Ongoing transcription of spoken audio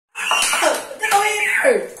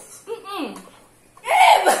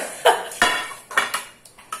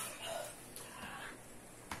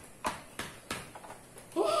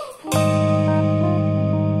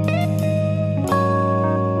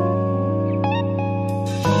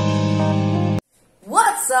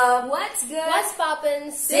up? What's good? What's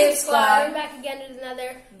poppin'? Sip Squad. We're back again with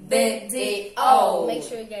another video. Make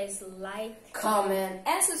sure you guys like, comment,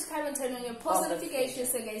 and subscribe and turn on your post notifications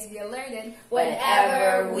so guys be alerted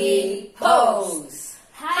whenever we post.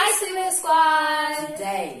 Hi Sip Squad!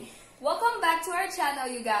 Today, welcome back to our channel,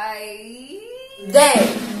 you guys.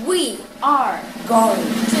 Today we are going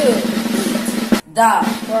to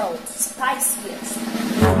the world's spiciest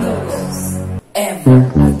noodles ever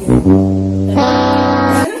again.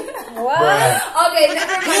 what? Okay,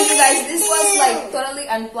 never mind you guys. This was like totally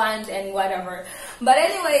unplanned and whatever. But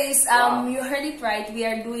anyways, you heard it right. We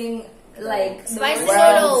are doing like Spicy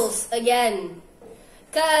the noodles again.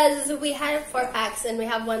 Cause we had 4 packs and we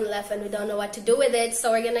have 1 left and we don't know what to do with it,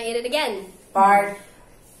 so we're gonna eat it again. Part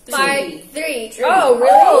 3. Oh, really?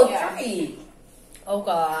 Oh, Yeah. 3.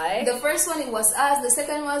 Okay. The first one, it was us. The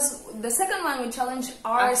second one we challenged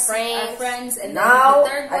our friends, and Now then the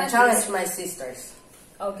third one I challenge my sisters.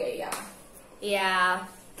 Okay, yeah. Yeah.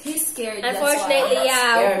 He's scared. Unfortunately, I'm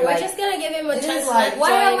yeah. scared, We're like, just gonna give him a this chance is to like- not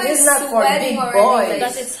Why am join I This is not for sweating big already? boys.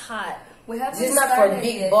 because it's hot. We have This is not for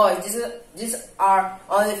big boys. These are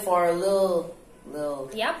only for little.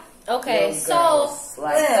 Yep. Okay, little so girls.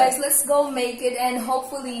 Like, Guys, let's go make it, and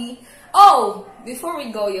hopefully. Oh, before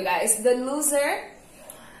we go, you guys, the loser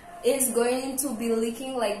is going to be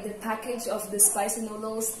licking like the package of the spicy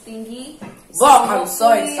noodles thingy. But I'm so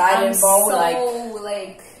hopefully excited, I'm bro, so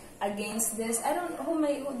like against this. I don't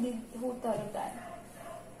who thought of that.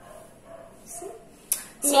 See? Me.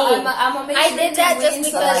 So I'm gonna make I sure did to that just win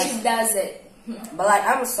so because- she does it. but like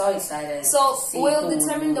I'm so excited. So to see we'll who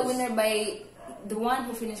determine the lose. winner by the one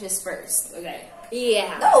who finishes first. Okay.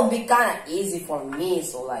 yeah. That would be kind of easy for me.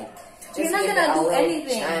 So like, just You're not give gonna it a do little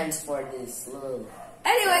anything. chance for this little.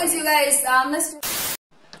 Anyways, you guys, let's.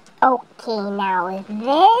 Okay, now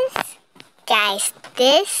this, guys,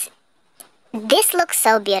 this looks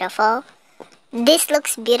so beautiful. This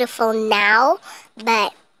looks beautiful now,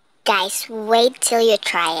 but guys, wait till you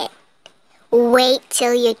try it. Wait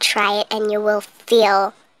till you try it and you will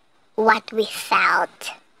feel what we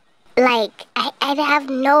felt. Like, I have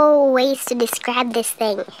no ways to describe this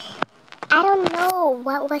thing. I don't know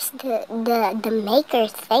what was the maker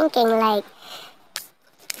thinking. Like,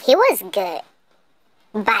 he was good,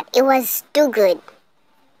 but it was too good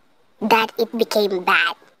that it became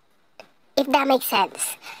bad. If that makes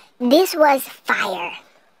sense. This was fire.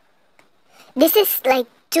 This is like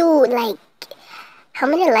how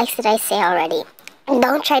many likes did I say already?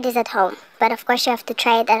 Don't try this at home. But of course you have to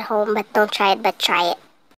try it at home, but don't try it, but try it.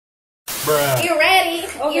 Bruh. You ready?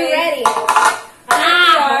 Okay. You ready?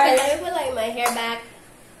 Okay, let me put like my hair back.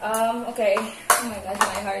 Okay. Oh my gosh,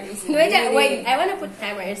 my heart is Wait, I wanna put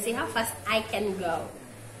timer and see how fast I can go.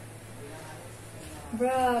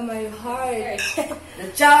 Bruh, my heart. The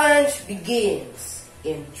challenge begins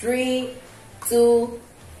in 3, 2,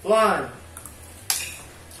 1.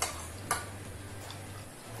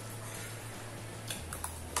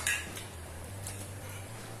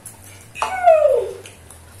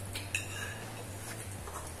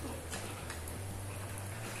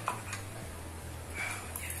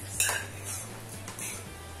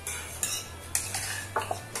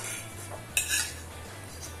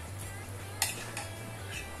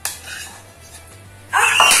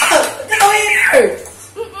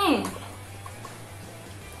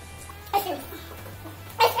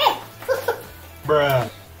 Bruh.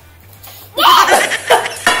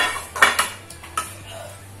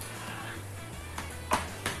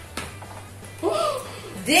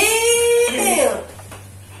 Damn!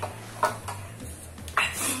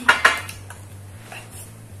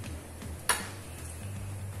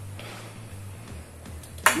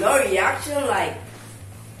 No reaction, like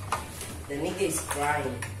the nigga is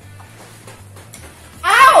crying.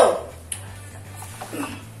 Ow!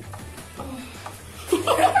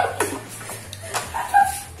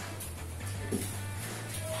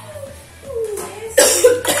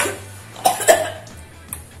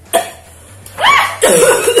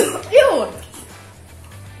 Ew!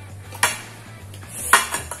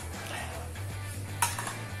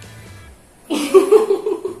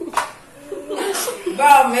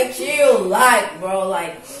 Bro, make sure you like, bro,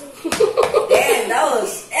 like, damn, that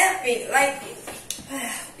was epic, like,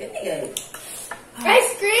 that nigga.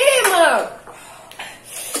 Ice cream!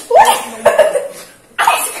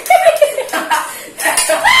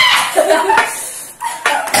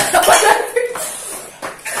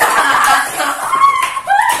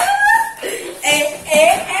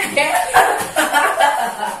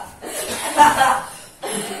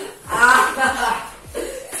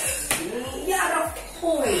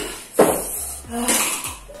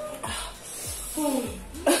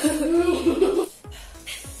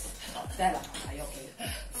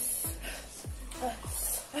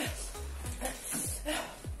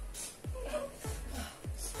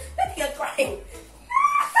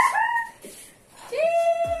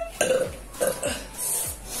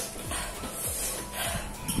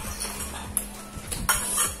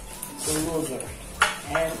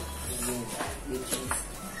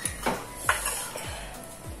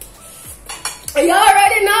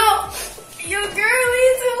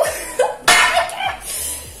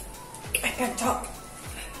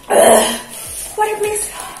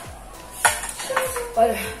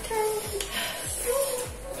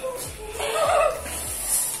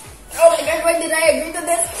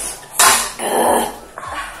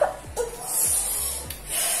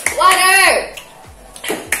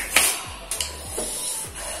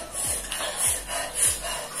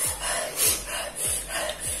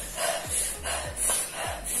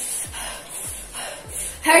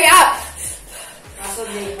 Hurry up! That's what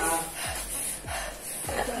they have.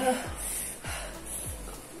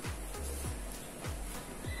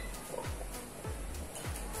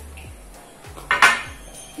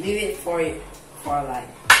 Leave it for like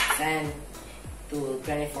 10 to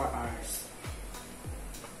 24 hours.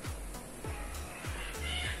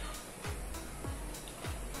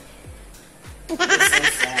 It's so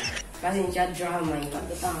sad. Kasi siya drama yung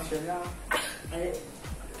pagkatapos siya.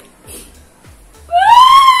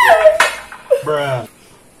 Bruh.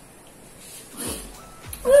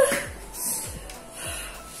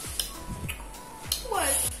 What?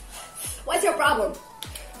 What's your problem?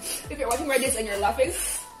 If you're watching Reddit and you're laughing,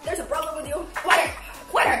 there's a problem with you.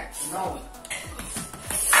 Quitter! No.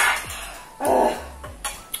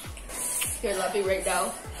 You're laughing right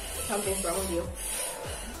now. Something's wrong with you.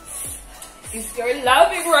 If you're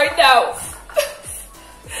laughing right now,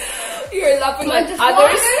 you're laughing at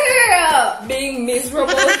others being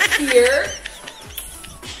miserable here.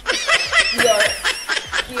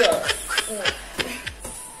 You're.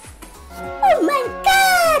 Oh my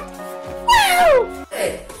god! Wow!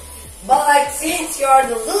 Hey, but like since you're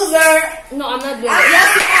the loser, No, I'm not doing it. Yes,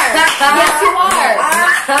 you are. Yes, you are.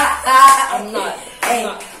 I'm not. I'm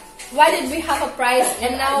not. Why did we have a prize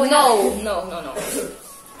and now no.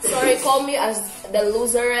 Sorry, call me as the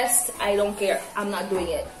loserest. I don't care. I'm not doing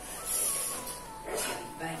it.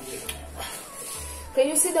 Can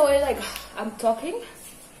you see the way like I'm talking?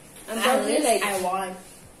 I'm talking like I want.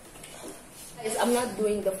 Guys, I'm not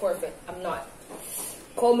doing the forfeit. I'm not.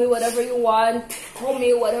 Call me whatever you want. Call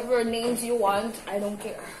me whatever names you want. I don't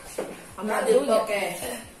care. I'm not doing it.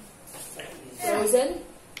 Frozen?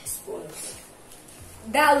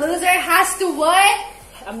 That loser has to what?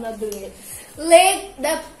 I'm not doing it. Lick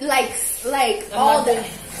the all the.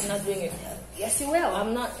 I'm not doing it. Yes, you will.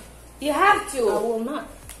 I'm not. You have I to. will not.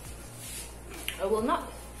 I will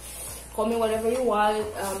not. Call me whatever you want.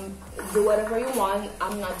 Do whatever you want.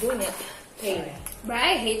 I'm not doing it. Hey. But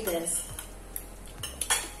I hate this.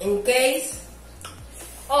 in case,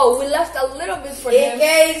 Oh, we left a little bit for in him.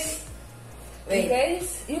 case, In wait,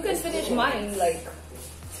 case you can finish mine. Like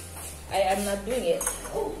I am not doing it.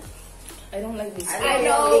 I don't like this. I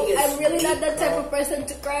know. I'm really not that type of person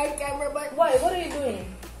to cry on camera, but Why? What are you doing?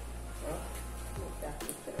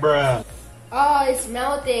 Bruh. oh, it's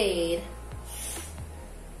melted.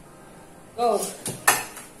 Go.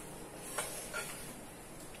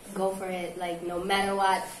 Go for it. Like no matter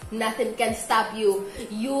what, nothing can stop you.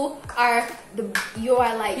 You are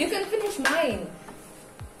like. You can finish mine.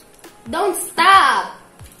 Don't stop.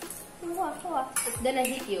 It's gonna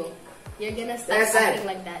hit you. You're gonna start That's acting it.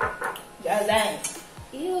 like that. Dang.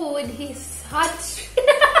 Ew, with his hot.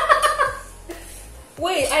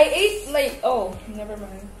 Wait, I ate like. Oh, never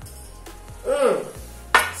mind.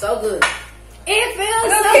 So good. It feels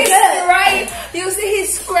Look, so he's good. crying. You see,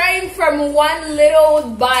 he's crying from one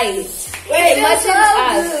little bite. It feels Imagine so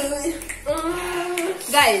us.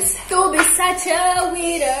 good. Guys, To be such a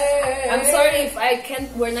winner. I'm sorry if I can't.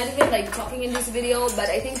 We're not even like talking in this video, but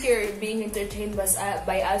I think you're being entertained by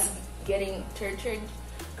us getting tortured.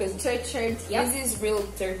 Because tortured, Yep. this is real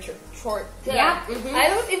torture. Short. Yeah. Mhm. I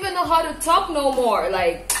don't even know how to talk no more.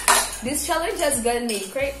 Like this challenge has gotten me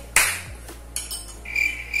crazy.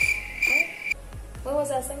 What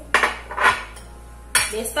was I saying?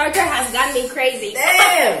 This starter has got me crazy.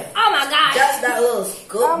 Damn! Oh my god. Just that little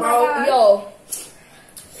scoop, Oh my bro. God. Yo,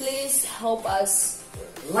 please help us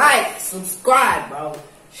Like, subscribe, bro.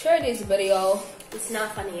 share this video. It's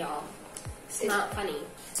not funny, y'all. It's not funny.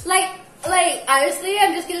 Like, honestly,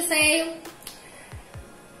 I'm just gonna say,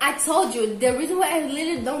 I told you, the reason why I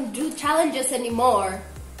literally don't do challenges anymore,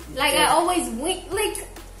 like, I always win, like,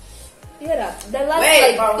 Yeah, the last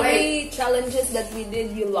Wait, like but 3 challenges that we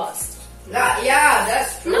did, you lost. Nah, yeah,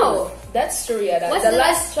 that's true. no. That's true, yeah. What's The the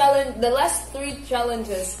last challenge, the last 3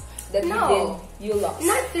 challenges that we No. did, you lost.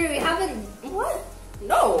 Not 3, we haven't, what?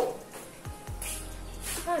 No.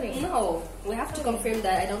 Honey, No. We have to confirm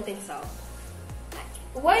that, I don't think so.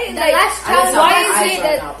 why? The Like, last I challenge, just saw why my is eyes it right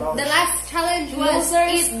that now, bro. the last challenge was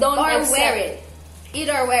Losers eat don't or accept. wear it. Eat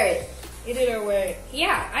or wear it. you did or wear it?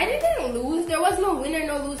 Yeah, I didn't lose. There was no winner,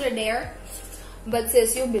 no loser there. But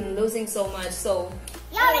sis, you've been losing so much, so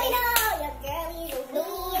You already know your girl is a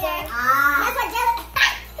loser. That's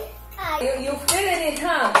what you feeling it,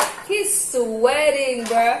 huh? He's sweating,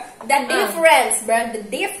 bruh. The difference, bruh. The I'm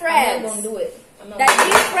not difference. gonna do it. I'm not The gonna do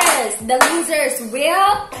it. difference. The losers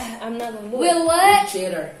will I'm not gonna do will it. what?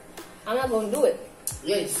 Cheater. I'm not gonna do it.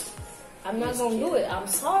 Yes. I'm not gonna do it. I'm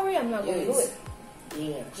sorry. I'm not gonna do Yes. it.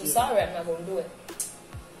 Yeah, I'm cheater. sorry. I'm not gonna do it.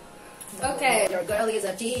 Okay, your girl is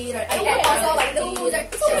a cheater. And also a loser.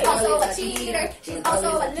 She's also a cheater. She's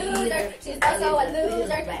also a loser. She's also a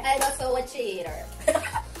loser. And also a cheater.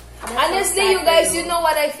 Honestly, you guys, you know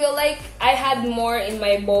what I feel like? I had more in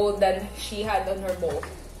my bowl than she had on her bowl.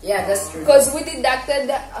 Yeah, that's true. Because we deducted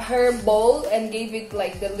her bowl and gave it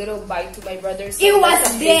like the little bite to my brother. So It was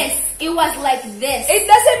this. It was like this. It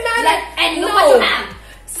doesn't matter. Like, and look what you have.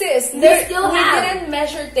 Sis, We we still have. didn't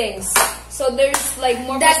measure things. So there's like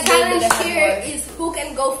more The possibility challenge that I have here more. is who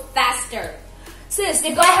can go faster. Sis,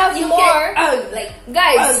 if I have You more, can, like,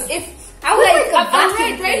 guys, if I was like a I'm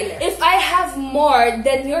vacuum right, cleaner. if I have more,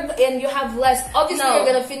 then you have less. Obviously, No. you're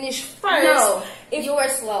gonna finish first. No, If you were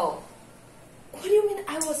slow. what do you mean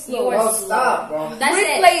I was slow? You were Bro, slow. stop, bro. That's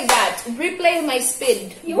Replay that. Replay my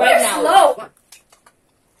speed You right were now. slow.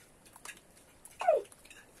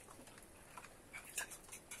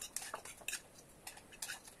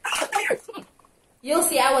 You'll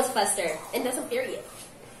see I was faster. And that's a period.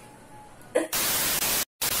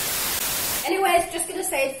 Anyways, just gonna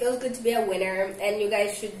say it feels good to be a winner. And you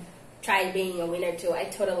guys should try being a winner too. I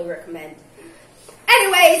totally recommend.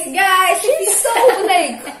 Anyways, guys. She's so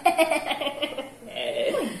like.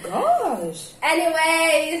 Oh my gosh.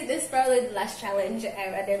 Anyways, this is probably the last challenge.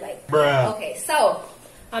 They're like, Bruh. okay, so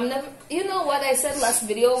I'm never. You know what I said last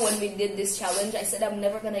video when we did this challenge? I said I'm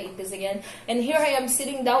never gonna eat this again, and here I am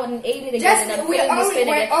sitting down and ate it again, Just- and I'm we're feeling this only- pain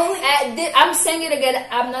we're again. only- I'm saying it again.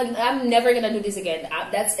 I'm never gonna do this again.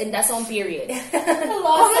 That's on period. Comment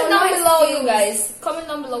also down no below, excuse. you guys. Comment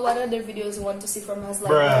down below what other videos you want to see from us,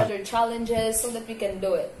 like Bruh. what other challenges, so that we can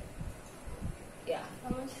do it. Yeah. how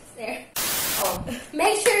much is there? Oh.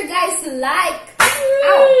 Make sure you guys like.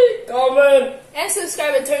 Comment and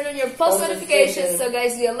subscribe and turn on your post notifications so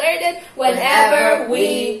guys be alerted whenever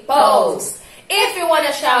we post. If you want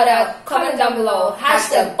a shout out, comment down below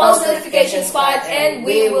hashtag post notification spot and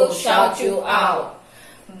we will shout you out.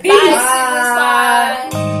 Peace. Bye.